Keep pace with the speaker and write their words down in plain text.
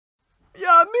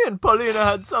and Paulina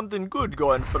had something good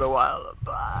going for a while,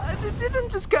 but it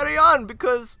didn't just carry on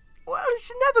because, well,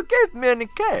 she never gave me any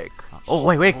cake. Oh,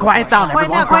 wait, quiet down,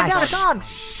 everyone. Quiet down, it's on.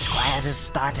 Quiet is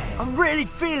starting. I'm really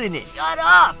feeling it. Shut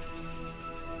up!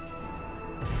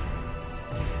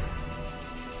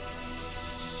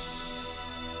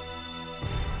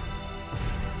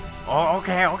 Oh,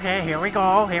 okay, here we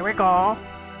go.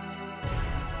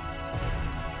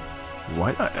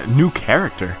 What? A new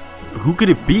character? Who could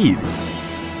it be?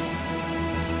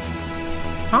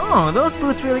 Oh, those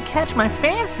boots really catch my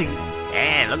fancy.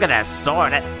 Hey, look at that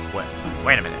sword.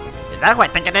 Wait a minute. Is that who I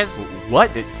think it is?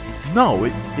 What? No,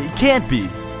 it can't be.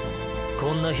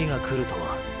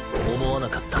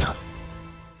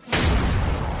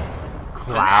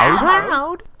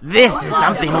 Cloud? This is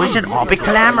something we should all be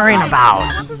clamoring about.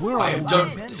 I am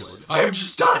done with this. I am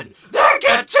just done. I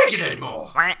can't take it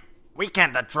anymore. We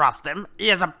can't trust him. He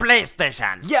has a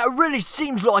PlayStation. Yeah, it really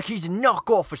seems like he's a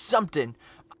knockoff or something.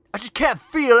 I just can't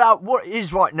feel out what it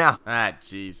is right now. Ah,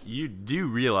 jeez. You do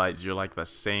realize you're like the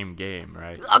same game,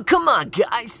 right? Oh, come on,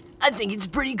 guys. I think it's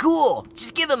pretty cool.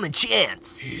 Just give him a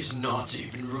chance. He's not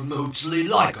even remotely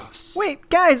like us. Wait,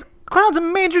 guys, Cloud's a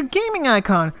major gaming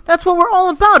icon. That's what we're all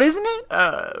about, isn't it?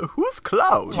 Who's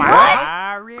Cloud?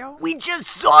 Mario? We just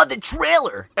saw the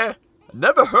trailer.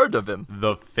 Never heard of him.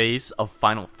 The face of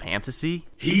Final Fantasy?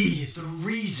 He is the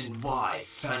reason why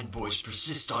fanboys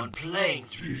persist on playing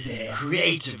through their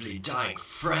creatively dying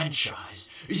franchise,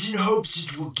 is in hopes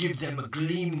it will give them a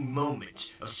gleaming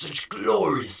moment of such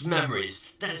glorious memories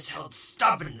that is held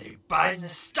stubbornly by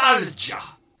nostalgia.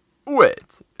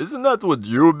 Wait, isn't that what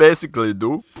you basically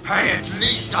do? Hey, at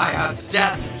least I have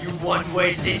death, you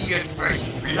one-way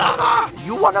linear-faced blubber!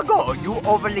 You wanna go, you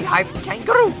overly hyped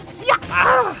kangaroo? Yeah.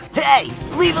 Hey,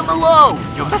 leave him alone!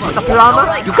 You mess with the plumber,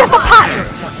 you get the pot!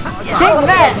 Take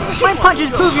that! My punches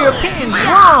prove your opinion's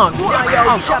wrong! Yo,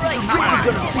 chaps, you're really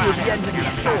gonna feel the end of the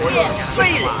sword. Yeah,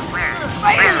 feel it!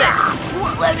 Feel it!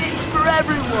 Lemons for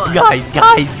everyone! Guys,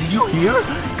 did you hear?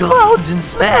 Cloud's in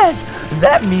Smash!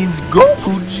 That means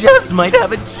Goku just might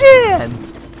have a chance!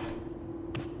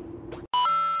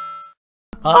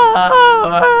 Oh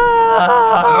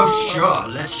sure,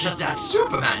 let's just add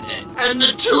Superman then, and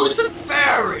the Tooth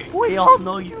Fairy! We all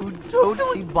know you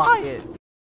totally buy it.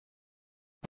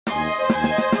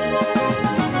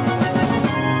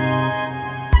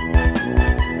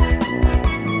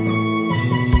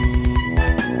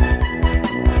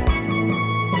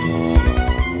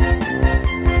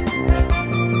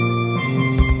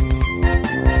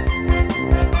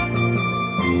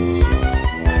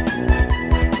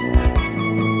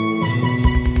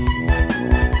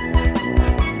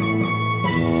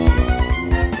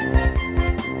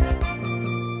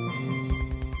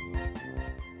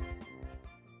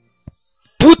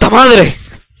 ¡Puta madre!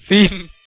 Fin.